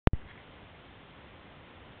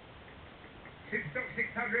Superstock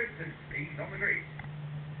 600s and speeds on the grid.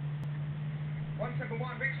 171,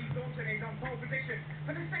 Richie Thornton is on pole position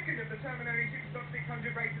for the second of the Terminoni Superstock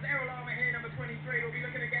 600 races. Errol Armour here, number 23, will be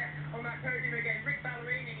looking to get on that podium again. Rick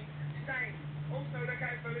Ballerini, same. Also look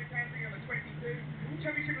out for Luke Hansing, number 22.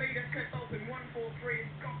 Championship leader, Seth Bolton, 143,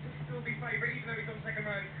 has got to still be favourite, even though he's on second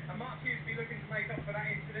row. And Mark Hughes will be looking to make up for that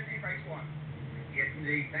incident in race 1. Yes,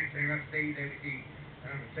 indeed. Thanks very much, Steve. There we see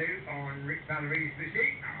number 2 on Rick Ballerini's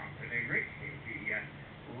machine. Afternoon, Rick. He'll be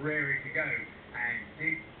raring to go. And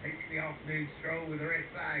Sid takes the afternoon stroll with the red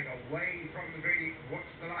flag away from the grid. Watch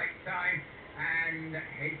the light time and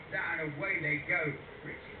heads down. Away they go.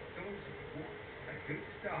 Richie Thornton, what a good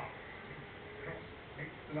start. Cross,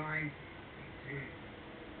 takes the line into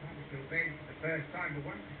Thundersport bend for the first time, but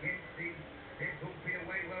once again, Steve, they're talking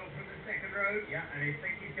away well from the second row. Yeah, and I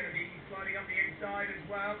think he's going to be sliding up the inside as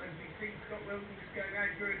well, as we see Scott Wilson just going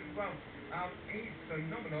out through it as well. He's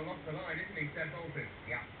phenomenal off the line, isn't he, Seth Bolton?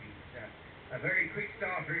 Yeah, he's a very quick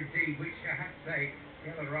starter indeed, which I have to say,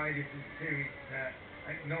 the other riders in the series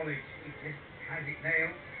acknowledge he just has it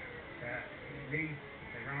nailed. He leads,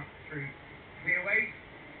 they run up through clearways.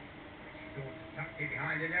 Sort of tucked in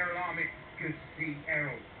behind, and Errol Armour, good to see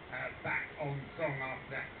Errol back on song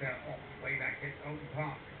after that off way back at Oldham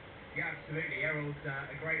Park. Yeah, absolutely. Errol's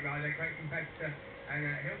a great rider, great competitor, and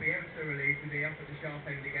he'll be ever so relieved to be up at the sharp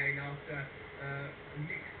end again after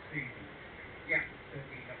mixed season. Yeah,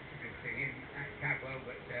 certainly not a good thing in at Cadwell,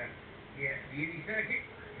 but yeah, the Indy circuit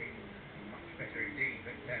been much better indeed.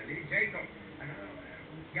 But Lee Jacob, another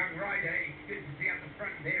young rider, it's good to see up the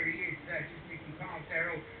front. There he is, just nicking past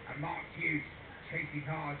Errol, and Mark Hughes chasing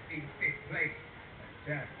hard in 5th place.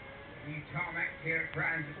 But new tarmac here at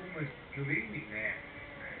Brands, almost gleaming there.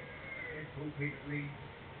 And Pulpit leads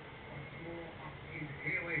once more up into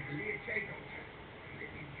clearways. Leah Jacob just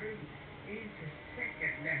slipping through into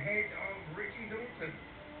second ahead of Richie Thornton.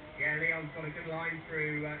 Yeah, Leon's got a good line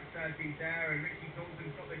through Surtees there, and Richie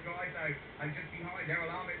Thornton's got the drive though, and just behind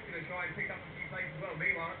Errol Armour's going to try and pick up a few places as well.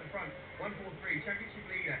 Meanwhile, at the front, 143, championship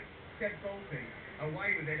leader, Seth Bolton,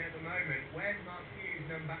 away with it at the moment. Where's Mark Hughes,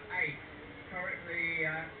 number 8, currently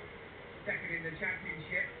second in the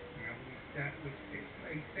championship? Yeah, with 6th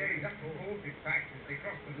place there. He's up to 4th, in fact, as they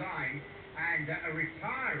cross the line, and a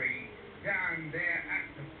retiree down there at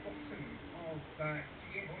the bottom of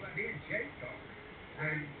Leah Jacob.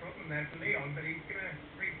 And problem there for Leon, but he's going to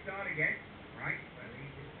restart again. Right, well, he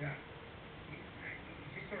just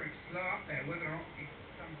saw it slow up there. Whether or not it's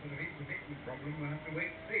some sort of intermittent problem, we'll have to wait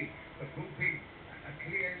and see. But Pulpit, a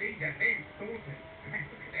clear leader. Then Thornton, and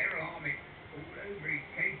look at Errol Armour all over his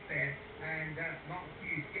case there, and Mark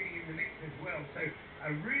Hughes getting in the mix as well. So a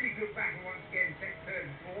really good battle once again, set 3rd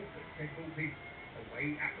and 4th, but Pulpit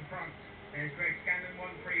away at the front. There's Greg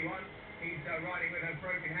Scanlon, 131. He's riding with a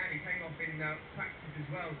broken hand. He came off in practice as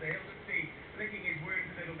well, so he'll just be licking his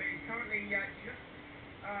wounds a little bit. He's currently just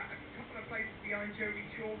a couple of places behind Jody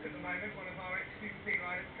Chalk at the moment, one of our ex-Super Team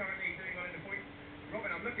riders, currently doing well in the points.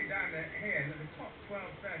 Robin, I'm looking down here at the top 12,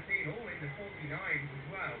 13, all in the 49s as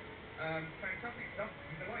well. Fantastic stuff.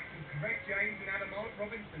 The likes of Greg James and Adam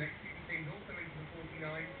Robinson, ex-Super Teams, also into the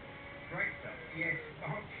 49s. Great stuff. Yes,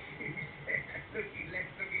 Mark Hughes looking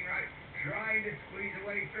left, looking right, trying to squeeze a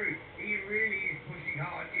way through. He really is pushing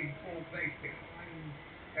hard in 4th place behind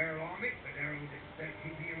Errol Armour, but Errol just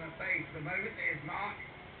keeping him at bay for the moment. There's Mark.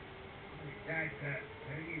 His dad's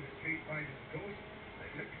early in the street fighters, of course. But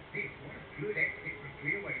look at this, what a good exit from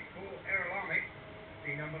clearways for Errol Armour.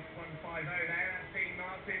 The number 150 there, that's Dean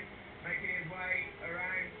Martin, making his way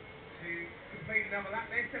around to complete another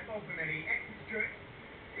lap. There's Seth Bolton, then he exits Stewart.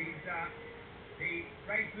 He's the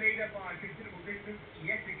race leader by a considerable distance.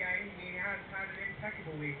 Yet again, he has had an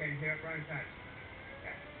impeccable weekend here at Brands Hatch.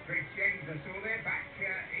 Greg James, I saw there, back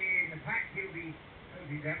in the pack. He'll be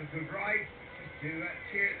hoping to have a good ride, just to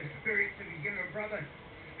cheer the spirits of his younger brother,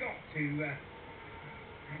 Scott, who had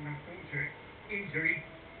an unfortunate injury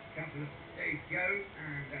a couple of days ago,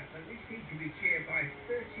 and at least he can be cheered by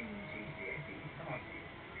 13 GCSE passes,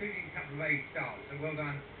 including a couple of A stars. So well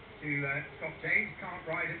done to Scott James. Can't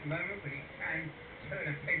ride at the moment, but he can turn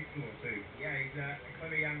a pencil or two. Yeah, he's a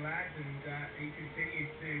clever young lad, and he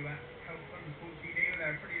continues to help Thundersport GD with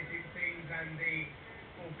their Prettier Super Teams and the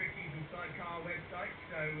 450s and Sidecar website.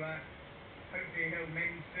 So hopefully he'll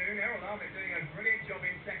mend soon. Errol Armour doing a brilliant job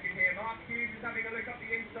in second here. Mark Hughes is having a look up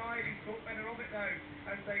the inside. He's thought better of it though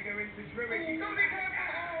as they go into Druitt. He's got to be careful.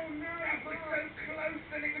 Oh no! That was so close,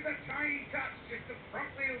 and it was a tiny touch, just the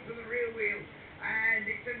front wheel to the rear wheel. And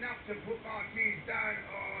it's enough to put Mark Hughes down.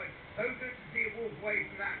 Oh, it's so good to see him walk away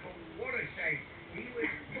from that, but what a shame. He was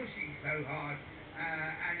pushing so hard,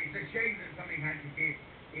 and it's a shame that something had to give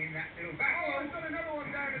in that little back. Oh, he's got another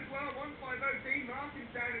one down as well. 150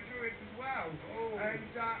 Martin's down at Druids as well. Oh. And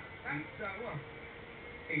that's, well...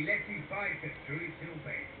 He left his bike at Druids Hill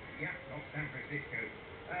Bend. Yeah, not San Francisco.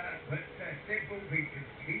 But Seb Bullby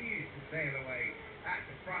continues to sail away at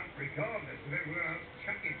the front, regardless of everyone else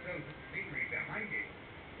chucking themselves at the scenery behind him.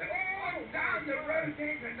 So, down the road,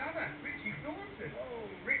 there's another. Richie Thornton. Oh,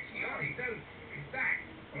 Richie on his own. In fact,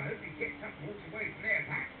 well, I hope he gets up and walks away from there.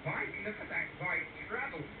 That bike, look at that bike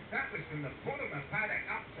travel. That was from the bottom of paddock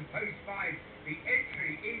up to post 5, the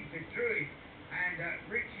entry into Druids. And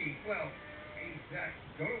Richie, well, he's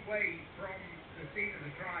got away from the scene of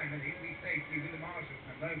the crime, and he'll be safely with the marshals in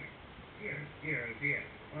a moment. Dear, oh dear.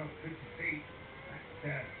 Well, good to see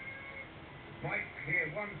that bike clear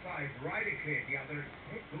one side, rider clear the other, and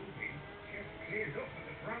Ted Goulden just clears off at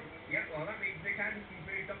the front. Yeah, well, that means Nick Anderson's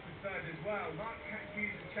moved up to third as well. Mark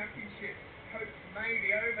Hughes' championship hopes may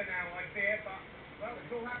be over now, I fear, but, well, it's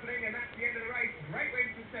all happening, and that's the end of the race. Great win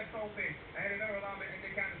for Seb Bulpin ahead of Errol Armitt and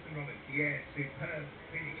Nick Anderson, Robin. Yeah, superb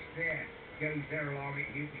finish there. Goes Errol Armitt,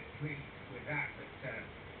 he'll be pleased with that, but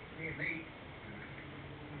dear me,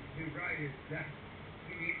 two riders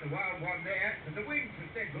really hit the wild one there. But the win for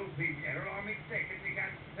Seb Bulpin, Errol Armitt second, Nick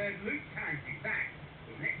Anderson third, Luke Tansey